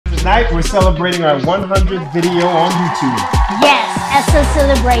Tonight we're celebrating our 100th video on YouTube. Yes, as a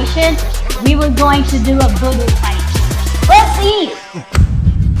celebration, we were going to do a boodle fight. Let's eat!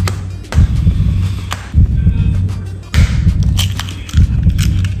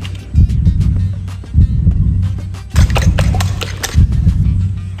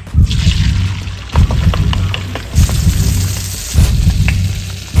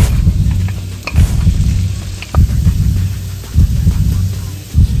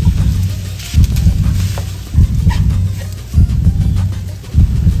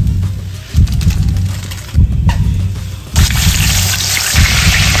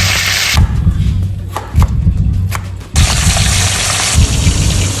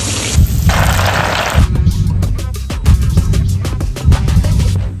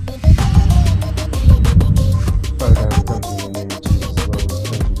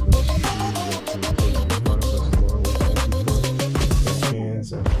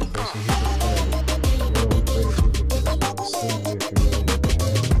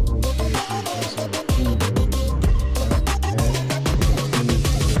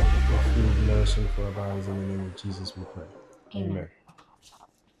 Amen.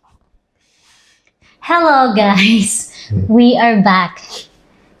 Hello guys, we are back.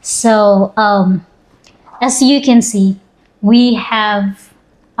 So as you can see, we have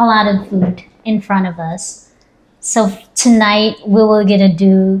a lot of food in front of us. So tonight we will gonna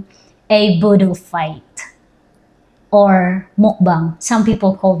do a boodle fight or mukbang. Some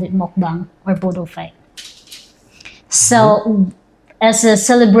people call it mukbang or boodle fight. So as a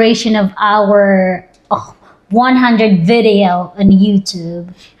celebration of our 100 video on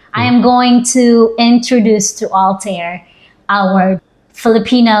YouTube, I am going to introduce to Altair our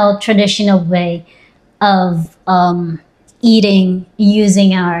Filipino traditional way of eating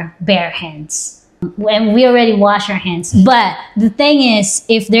using our bare hands. And we already wash our hands. But the thing is,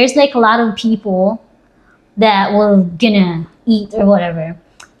 if there's like a lot of people that will gonna eat or whatever,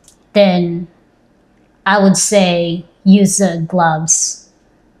 then I would say use gloves.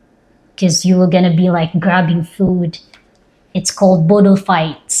 Because you were gonna be like grabbing food. It's called boodle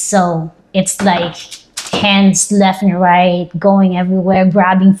fight. So it's like hands left and right, going everywhere,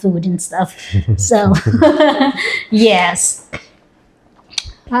 grabbing food and stuff. So yes.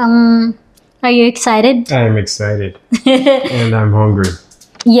 Are you excited? I am excited. And I'm hungry.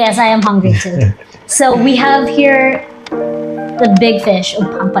 Yes, I am hungry too. So we have here the big fish of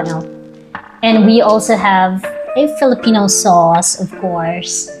Pompano. And we also have a Filipino sauce, of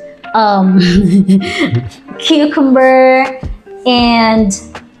course. Cucumber and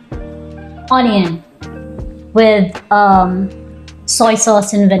onion with soy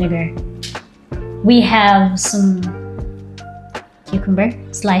sauce and vinegar. We have some cucumber,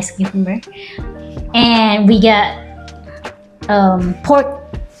 sliced cucumber, and we got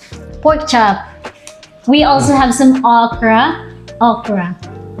pork chop. We also have some okra,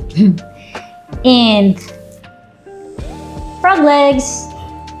 and frog legs.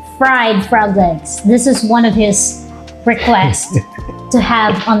 Fried frog legs. This is one of his requests to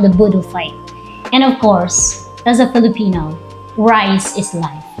have on the boodle fight. And of course, as a Filipino, rice is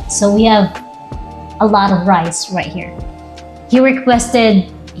life. So we have a lot of rice right here. He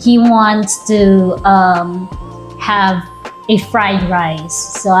requested he wants to have a fried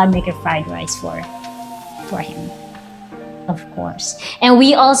rice. So I make a fried rice for him, of course. And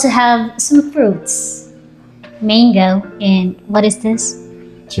we also have some fruits. Mango and what is this?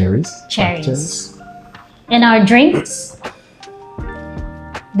 Cherries. Cherries. And our drinks.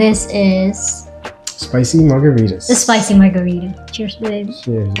 This is Spicy margaritas. the spicy margarita. Cheers, babe.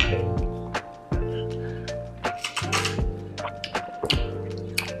 Cheers, babe.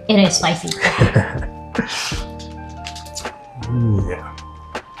 It is spicy. Yeah.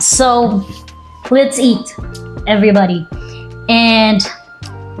 So let's eat, everybody. And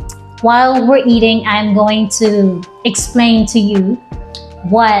while we're eating, I'm going to explain to you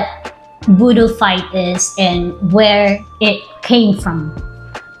what boodle fight is and where it came from.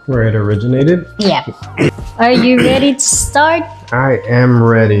 Where it originated? Yeah. Are you ready to start? I am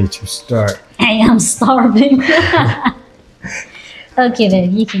ready to start. I am starving. Okay,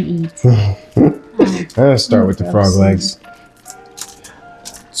 babe, you can eat. I'm gonna start with the frog legs.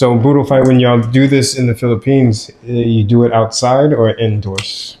 So boodle fight, when y'all do this in the Philippines, you do it outside or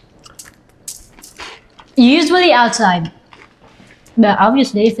indoors? Usually outside. But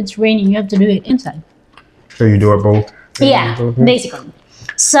obviously, if it's raining, you have to do it inside. So you do it both? Yeah, basically.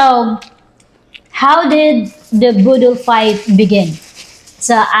 So, how did the boodle fight begin?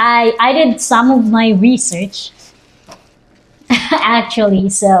 So I did some of my research, actually.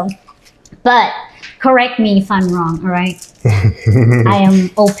 So, but Correct me if I'm wrong, all right? I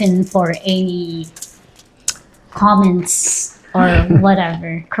am open for any comments or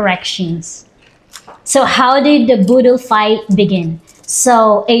whatever, corrections. So how did the boodle fight begin?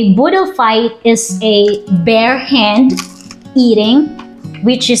 So a boodle fight is a bare hand eating,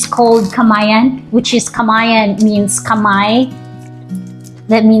 which is called kamayan, kamayan means kamay,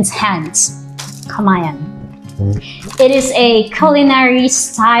 that means hands, kamayan. It is a culinary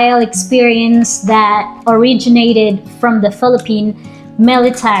style experience that originated from the Philippine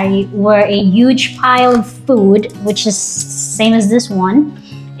military, where a huge pile of food, which is same as this one,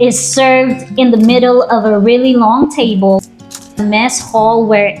 is served in the middle of a really long table, a mess hall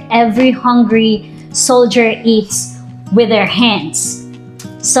where every hungry soldier eats with their hands.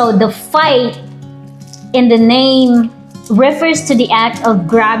 So the fight in the name refers to the act of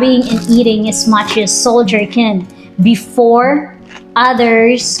grabbing and eating as much as soldier can before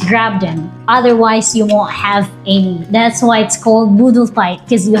others grab them. Otherwise, you won't have any. That's why it's called boodle fight,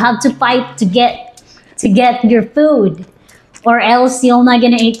 because you have to fight to get your food, or else you're not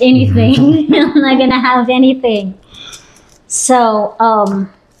gonna eat anything. You're not gonna have anything. So,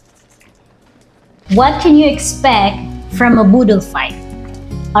 what can you expect from a boodle fight?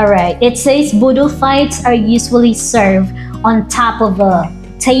 All right, it says boodle fights are usually served on top of a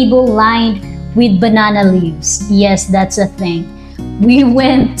table lined with banana leaves. Yes, that's a thing. We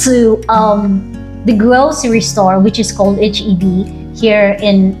went to the grocery store, which is called HEB here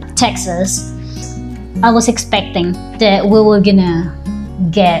in Texas. I was expecting that we were gonna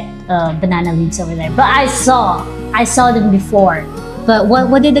get banana leaves over there, but I saw them before. But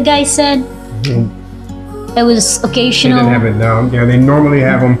what did the guy said? It was occasional. They didn't have it now. Yeah, they normally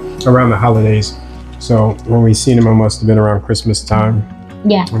have them around the holidays. So when we seen them, it must have been around Christmas time.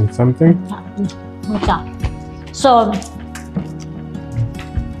 Yeah. Or something. So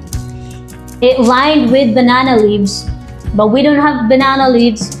it lined with banana leaves, but we don't have banana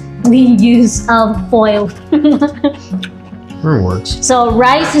leaves. We use foil. It works. So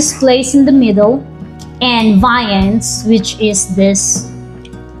rice is placed in the middle, and viands, which is this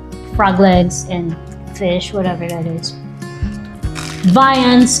frog legs and fish, whatever that is.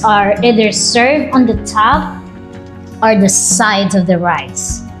 Viands are either served on the top or the sides of the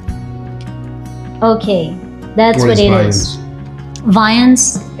rice. Okay, that's what it is.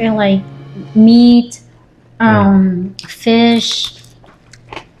 Viands are like meat, fish.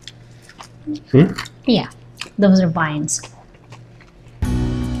 Yeah, those are viands.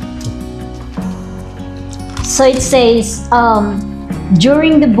 So it says,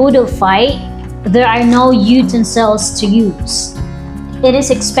 during the boodle fight, there are no utensils to use. It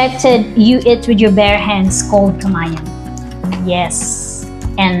is expected you eat with your bare hands, called kamayan. Yes,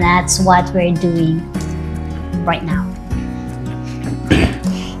 and that's what we're doing right now.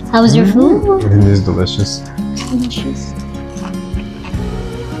 How was your food? It is delicious. Delicious.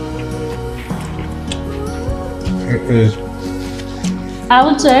 It is. I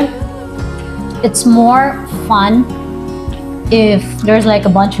would say it's more fun if there's like a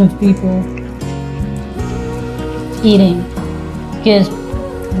bunch of people eating, because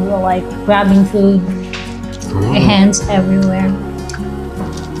we're like grabbing food, your hands everywhere.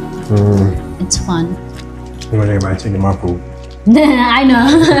 It's fun. When everybody taking my food. I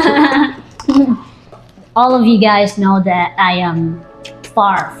know. All of you guys know that I am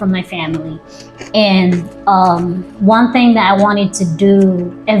far from my family, and one thing that I wanted to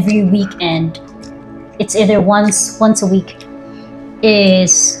do every weekend, it's either once a week,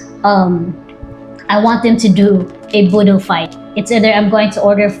 is I want them to do a boodle fight. It's either I'm going to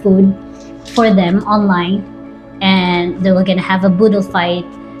order food for them online, and they were gonna have a boodle fight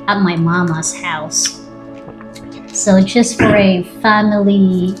at my mama's house. So just for a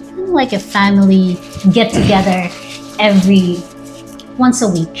family, like a family get together once a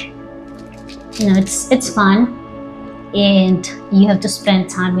week. You know, it's fun, and you have to spend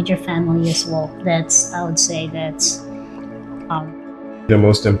time with your family as well. I would say that's the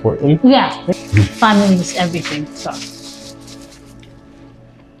most important. Yeah, family is everything. So.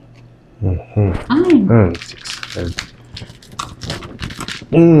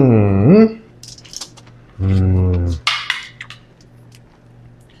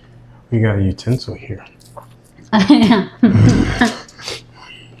 We got a utensil here.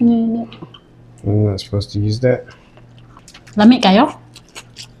 Mm. We're not supposed to use that. Lamig kayo?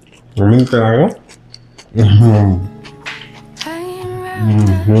 Lamig tayo?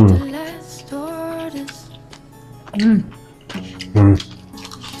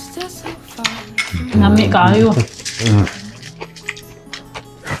 Lamig kayo.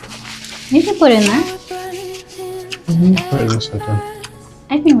 You can put it in there. Put it in something.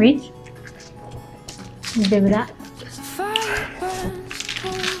 I can reach. You good with that?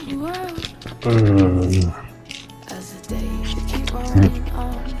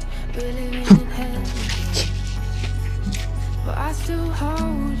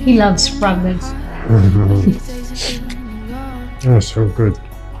 He loves frog legs. Oh, so good.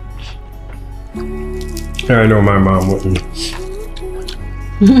 I know my mom wouldn't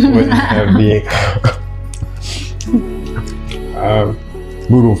have the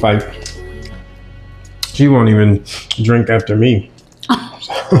Boodle Fight. She won't even drink after me.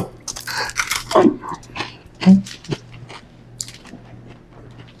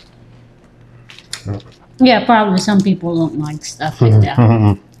 Yeah, probably some people don't like stuff like that.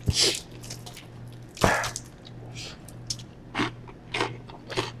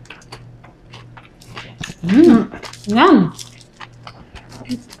 Yum.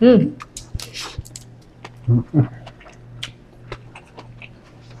 It's good.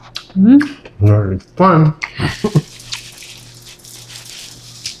 Very fun.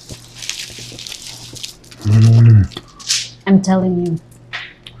 I'm telling you,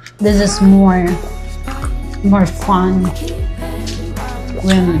 this is more fun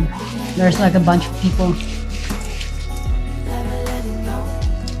when there's like a bunch of people.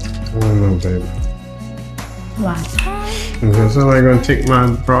 Oh no, baby. Why? Because somebody's gonna take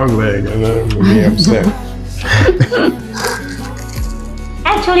my frog leg and then I'm gonna be upset.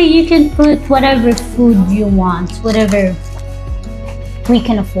 Actually, you can put whatever food you want, whatever we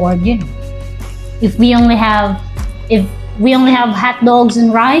can afford, you know. If we only have hot dogs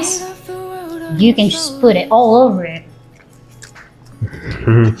and rice, you can just put it all over it.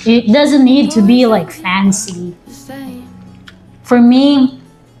 It doesn't need to be like fancy. For me,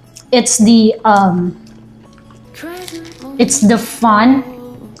 it's the fun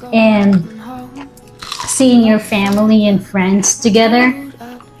and seeing your family and friends together.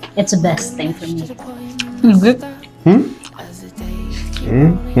 It's the best thing for me.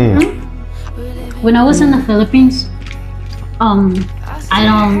 When I was in the Philippines, I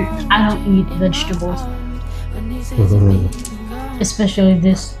don't eat vegetables, especially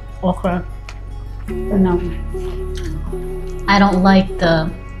this okra. No, I don't like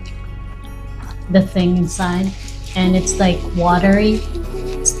the thing inside, and it's like watery.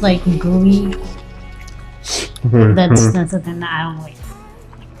 It's like gooey. That's the thing that I don't like.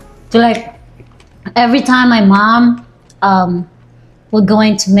 So like every time my mom was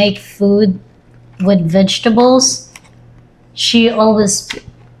going to make food with vegetables, she always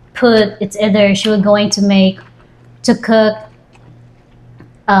put, it's either she was going to cook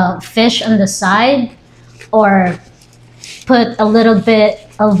fish on the side or put a little bit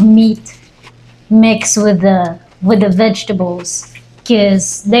of meat mixed with the vegetables,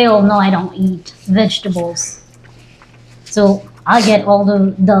 because they all know I don't eat vegetables, so I get all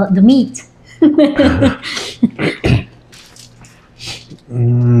the meat.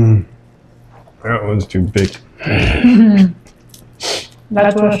 That one's too big.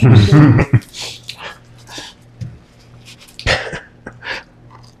 That's what she said.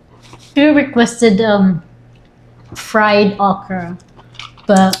 She requested fried okra,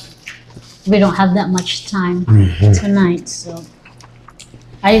 but we don't have that much time tonight, so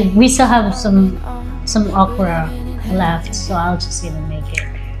we still have some okra left, so I'll just even make it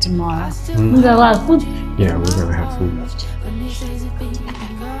tomorrow. We got a lot of food. Yeah, we're gonna have food left.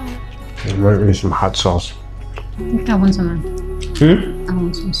 There might be some hot sauce. I want some. I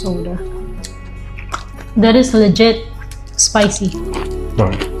want some soda. That is legit spicy.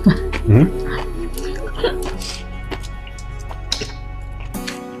 Right.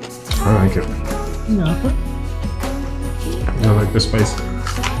 I like it. No. I like the spice.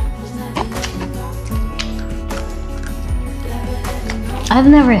 I've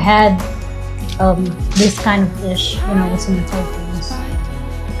never had this kind of fish when I was in the Philippines.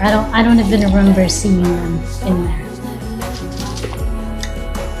 I don't even remember seeing them in there.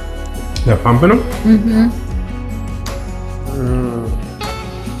 The Pompano?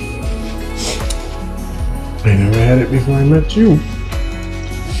 I never had it before I met you.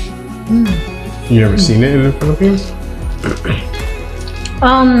 You ever seen it in the Philippines?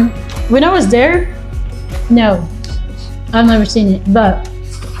 When I was there, no, I've never seen it. But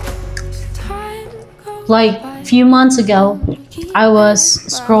like a few months ago, I was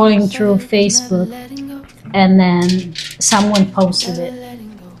scrolling through Facebook, and then someone posted it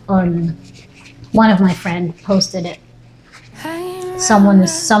on. One of my friends posted it.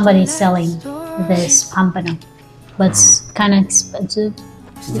 Somebody selling this pompano, but it's kind of expensive.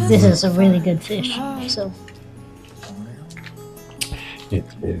 This is a really good fish, so it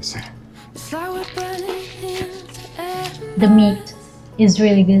is. The meat is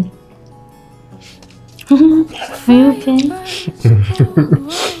really good. Are you okay?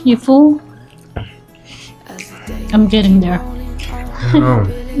 You full? I'm getting there. Oh,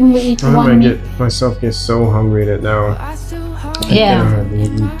 We eat I'm one gonna meat. get myself get so hungry that now I Yeah. can't hardly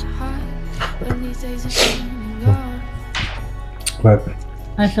eat. But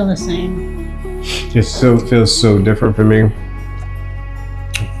I feel the same. it still feels so different for me.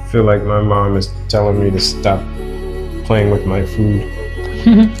 I feel like my mom is telling me to stop playing with my food.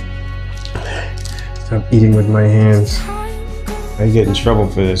 Stop eating with my hands. I get in trouble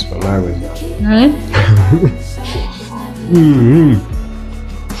for this when I was young. Right?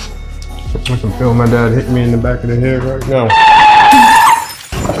 I can feel my dad hitting me in the back of the head right now.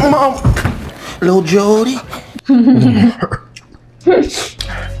 Mom, little Jody.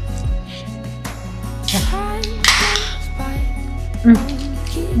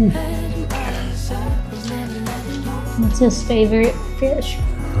 What's his favorite fish?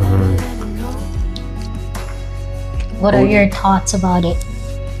 What are your thoughts about it?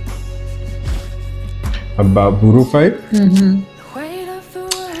 About Boodle Fight?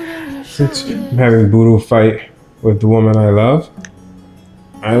 Since I'm having Boodle Fight with the woman I love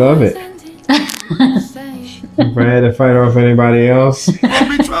it. If I had to fight off anybody else,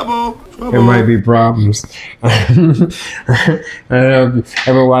 there might be problems. I don't know if you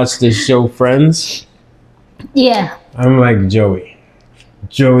ever watched this show Friends? Yeah. I'm like Joey.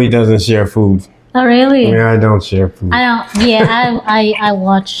 Joey doesn't share food. Oh, really? Yeah, I don't share food. I don't. Yeah, I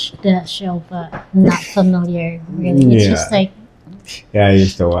watched that show, but I'm not familiar really. It's just like, Yeah, I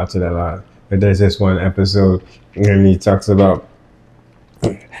used to watch it a lot. But there's this one episode and he talks about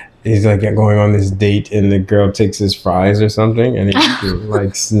he's like going on this date and the girl takes his fries or something and he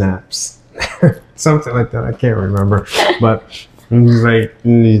like snaps. Something like that. I can't remember. But he's like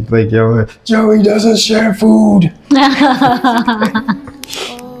yelling, Joey doesn't share food.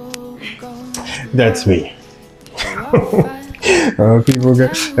 That's me. People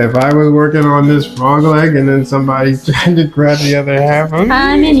get, if I was working on this frog leg and then somebody tried to grab the other half,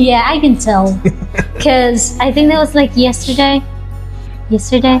 I mean, yeah, I can tell. Because I think that was like yesterday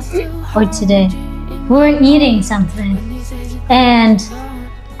or today. We were eating something. And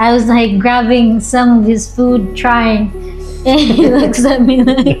I was like grabbing some of his food, trying. And he looks at me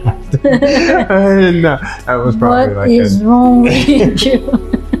like, I didn't know. That was probably what like is wrong with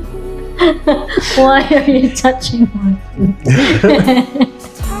you? Why are you touching my food?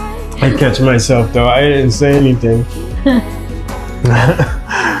 I catch myself though. I didn't say anything.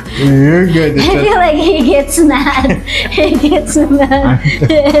 You're good. I feel like he gets mad. He gets mad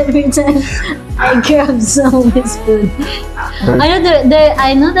every time I grab some of his food.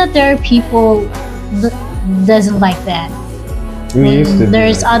 I know that there are people that doesn't like that. We used to.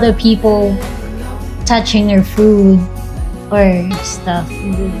 There's like other people touching their food or stuff.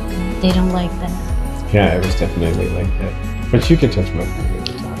 They don't like that. Yeah, it was definitely like that. But you can touch my food at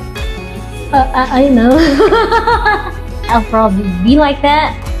the time. I know. I'll probably be like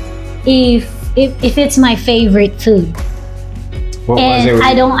that if it's my favorite food. What was And it?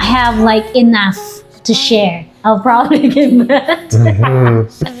 I don't have like enough to share. I'll probably get mad.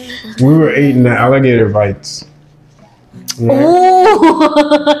 We were eating the alligator bites. Yeah. Ooh,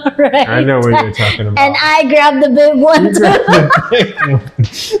 right. I know what you're talking about. And I grabbed the big one too.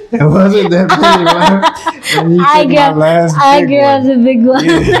 It wasn't that big left. And you took my last I big grabbed one. the big one.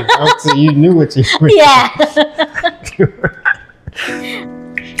 Yeah. Oh, so you knew what you were. Yeah.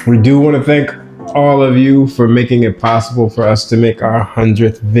 We do want to thank all of you for making it possible for us to make our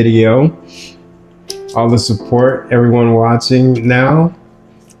 100th video. All the support, everyone watching now,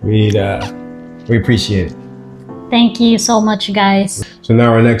 we appreciate it. Thank you so much, guys. So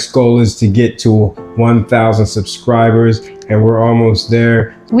now our next goal is to get to 1,000 subscribers, and we're almost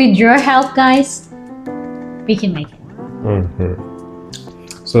there. With your help, guys, we can make it.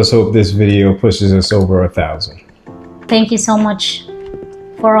 So let's hope this video pushes us over 1,000. Thank you so much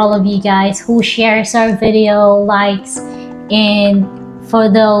for all of you guys who shares our video, likes, and for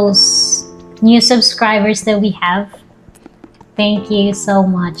those new subscribers that we have. Thank you so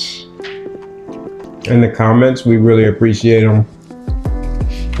much. In the comments, we really appreciate them.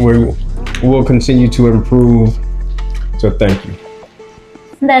 We'll continue to improve. So thank you.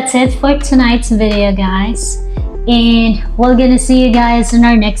 That's it for tonight's video, guys. And we're gonna see you guys in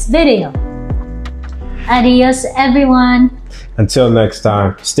our next video. Adios, everyone. Until next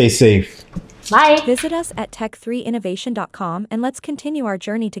time, stay safe. Bye. Visit us at tech3innovation.com and let's continue our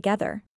journey together.